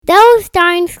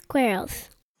Darn Squirrels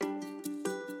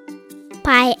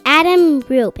by Adam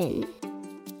Rubin.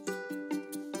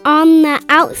 On the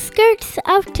outskirts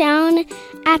of town,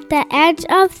 at the edge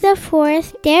of the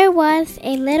forest, there was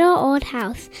a little old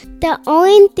house. The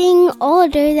only thing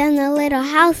older than the little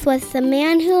house was the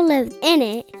man who lived in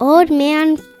it, Old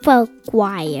Man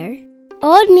Folkwire.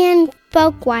 Old Man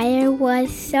Folkwire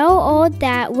was so old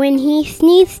that when he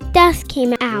sneezed, dust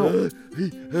came out.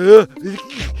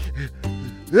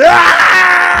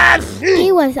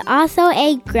 He was also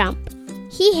a grump.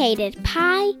 He hated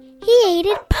pie. He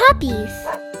hated puppies.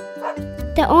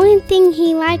 The only thing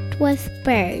he liked was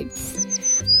birds.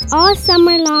 All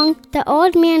summer long, the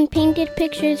old man painted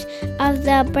pictures of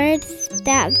the birds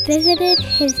that visited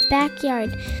his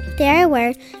backyard. There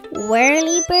were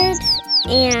whirlybirds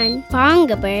and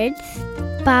bonga birds,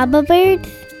 baba birds,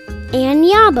 and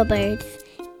yaba birds.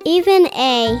 Even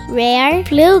a rare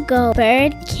flugo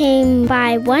bird came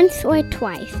by once or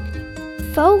twice.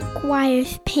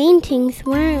 Folkwire's paintings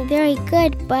weren't very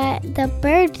good, but the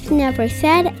birds never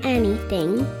said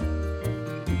anything.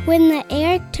 When the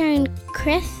air turned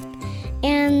crisp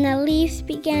and the leaves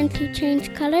began to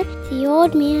change color, the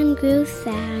old man grew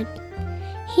sad.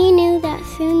 He knew that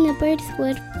soon the birds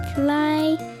would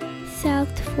fly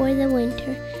south for the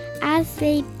winter, as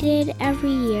they did every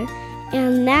year,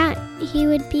 and that he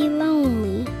would be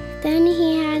lonely. Then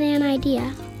he had an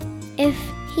idea. If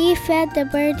he fed the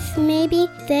birds, maybe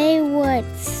they would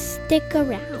stick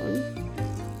around.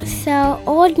 So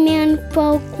Old Man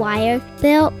Folkwire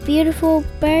built beautiful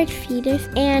bird feeders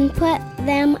and put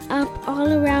them up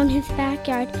all around his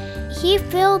backyard. He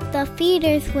filled the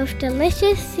feeders with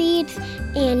delicious seeds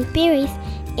and berries,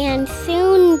 and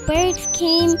soon birds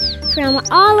came from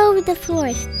all over the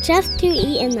forest just to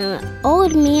eat in the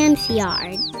old man's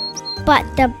yard. But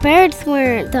the birds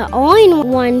weren't the only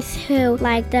ones who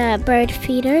liked the bird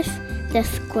feeders. The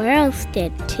squirrels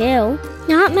did too.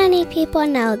 Not many people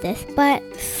know this, but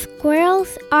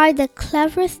squirrels are the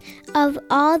cleverest of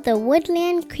all the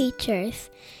woodland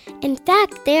creatures. In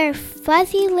fact, they're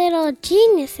fuzzy little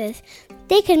geniuses.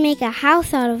 They can make a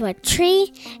house out of a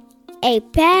tree, a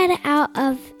bed out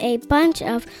of a bunch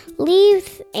of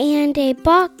leaves, and a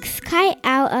box kite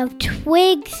out of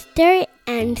twigs, dirt,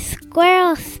 and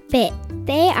squirrel spit.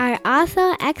 They are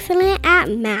also excellent at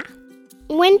math.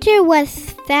 Winter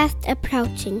was fast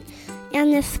approaching,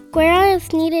 and the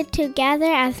squirrels needed to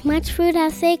gather as much food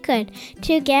as they could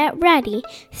to get ready,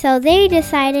 so they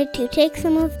decided to take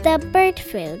some of the bird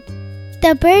food.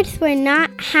 The birds were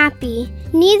not happy.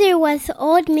 Neither was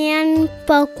Old Man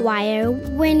Folkwire.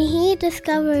 When he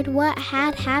discovered what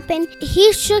had happened,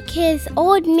 he shook his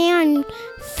old man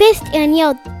fist and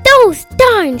yelled, "Those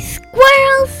darn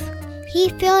squirrels!" He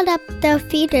filled up the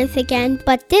feeders again,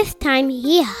 but this time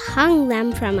he hung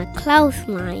them from a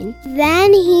clothesline.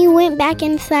 Then he went back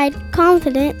inside,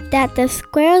 confident that the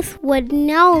squirrels would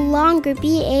no longer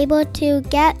be able to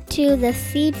get to the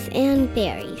seeds and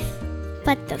berries.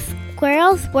 But the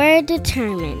squirrels were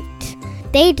determined.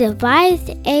 They devised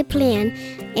a plan,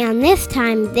 and this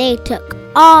time they took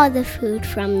all the food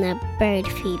from the bird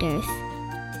feeders.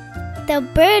 The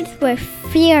birds were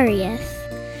furious.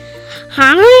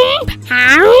 "Hump,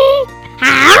 hump,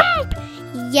 hump!"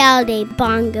 yelled a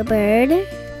bonga bird.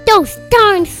 "Those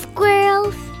darn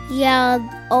squirrels!" yelled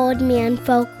Old Man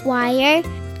Folkwire.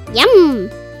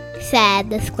 "Yum!" said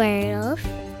the squirrels.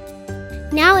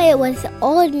 Now it was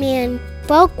Old Man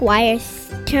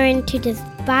Folkwire's turn to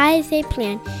devise a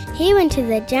plan. He went to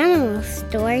the general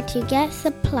store to get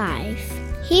supplies.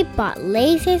 He bought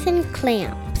lasers and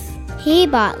clamps. He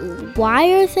bought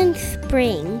wires and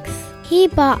springs. He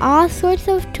bought all sorts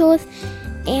of tools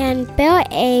and built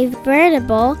a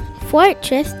veritable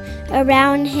fortress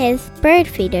around his bird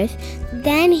feeders.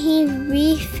 Then he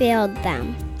refilled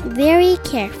them very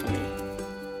carefully.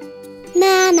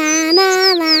 "Na na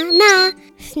na na na,"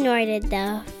 snorted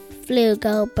the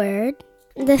flugo bird.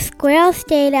 The squirrels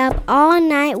stayed up all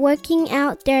night working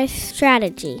out their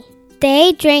strategy.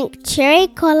 They drank cherry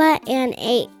cola and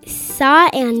ate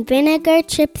salt and vinegar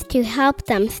chips to help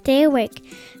them stay awake.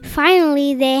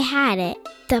 Finally, they had it,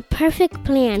 the perfect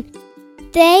plan.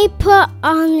 They put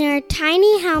on their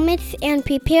tiny helmets and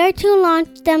prepared to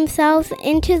launch themselves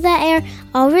into the air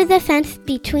over the fence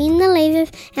between the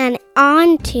lasers and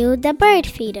onto the bird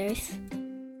feeders.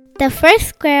 The first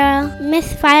squirrel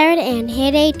misfired and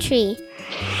hit a tree.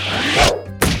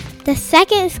 The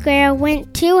second squirrel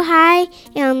went too high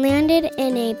and landed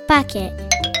in a bucket.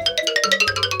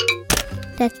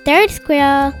 The third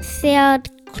squirrel sailed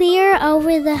clear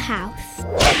over the house.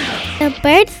 The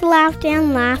birds laughed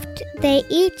and laughed. they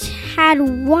each had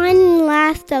one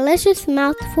last delicious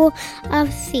mouthful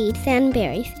of seeds and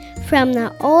berries from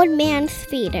the old man's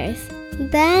feeders.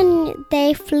 Then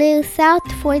they flew south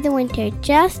for the winter,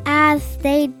 just as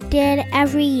they did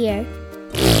every year,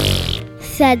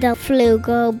 said the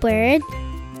flugel bird.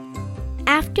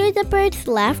 After the birds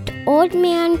left, Old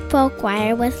Man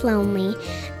Folkwire was lonely,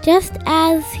 just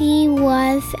as he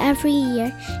was every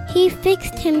year. He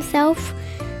fixed himself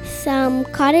some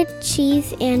cottage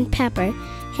cheese and pepper,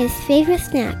 his favorite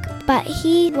snack, but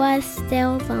he was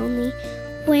still lonely.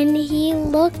 When he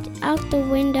looked out the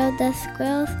window, the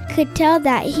squirrels could tell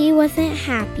that he wasn't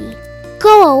happy.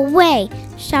 "Go away!"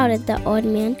 shouted the old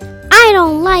man. "I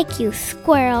don't like you,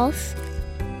 squirrels!"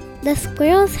 The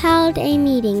squirrels held a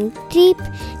meeting deep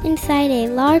inside a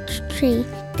large tree.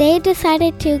 They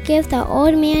decided to give the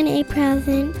old man a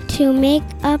present to make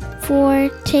up for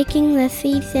taking the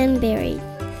seeds and berries.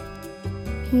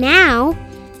 Now,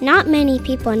 not many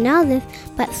people know this,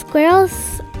 but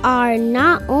squirrels are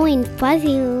not only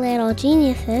fuzzy little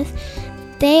geniuses,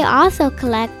 they also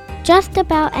collect just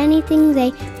about anything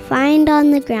they find on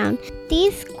the ground.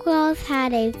 These squirrels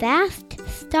had a vast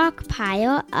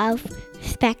stockpile of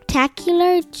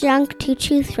spectacular junk to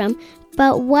choose from,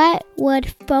 but what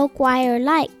would Folkwire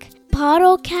like?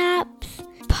 Bottle caps,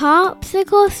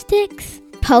 popsicle sticks,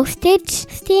 postage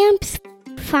stamps?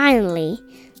 Finally,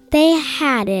 they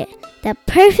had it, the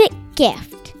perfect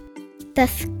gift. The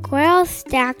squirrels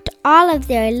stacked all of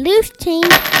their loose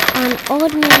change on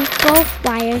Old Man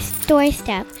Folkwire's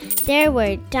doorstep. There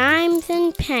were dimes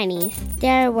and pennies.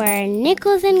 There were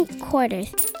nickels and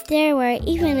quarters. There were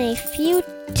even a few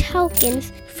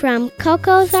tokens from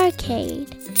Coco's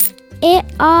Arcade. It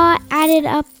all added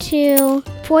up to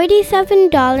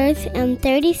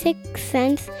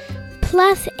 $47.36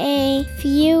 plus a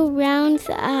few rounds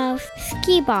of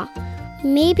skee-ball.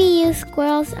 "Maybe you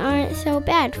squirrels aren't so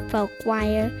bad,"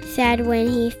 Folkwire said when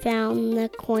he found the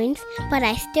coins, "but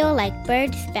I still like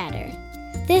birds better."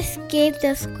 This gave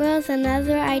the squirrels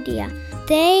another idea.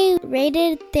 They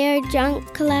raided their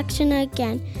junk collection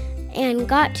again and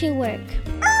got to work.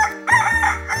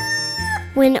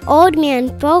 When Old Man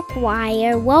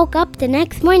Folkwire woke up the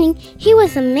next morning, he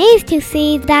was amazed to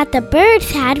see that the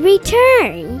birds had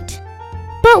returned.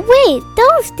 But wait,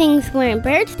 those things weren't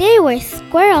birds, they were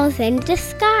squirrels in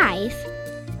disguise.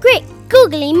 "Great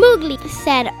googly moogly,"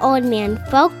 said Old Man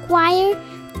Folkwire.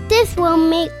 "This will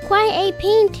make quite a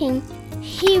painting."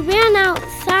 He ran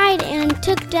outside and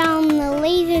took down the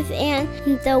lasers and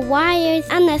the wires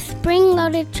on the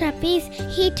spring-loaded trapeze.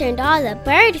 He turned all the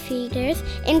bird feeders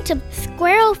into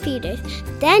squirrel feeders.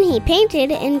 Then he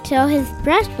painted until his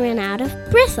brush ran out of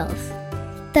bristles.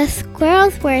 The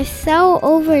squirrels were so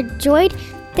overjoyed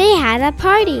they had a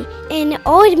party in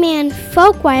Old Man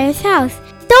Folkwire's house.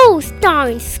 "Those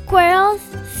darn squirrels,"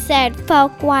 said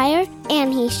Folkwire,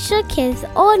 and he shook his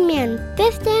old man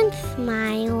fist and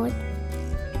smiled.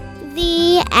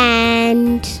 The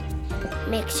end.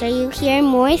 Make sure you hear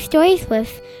more stories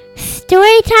with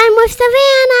Storytime with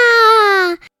Savannah.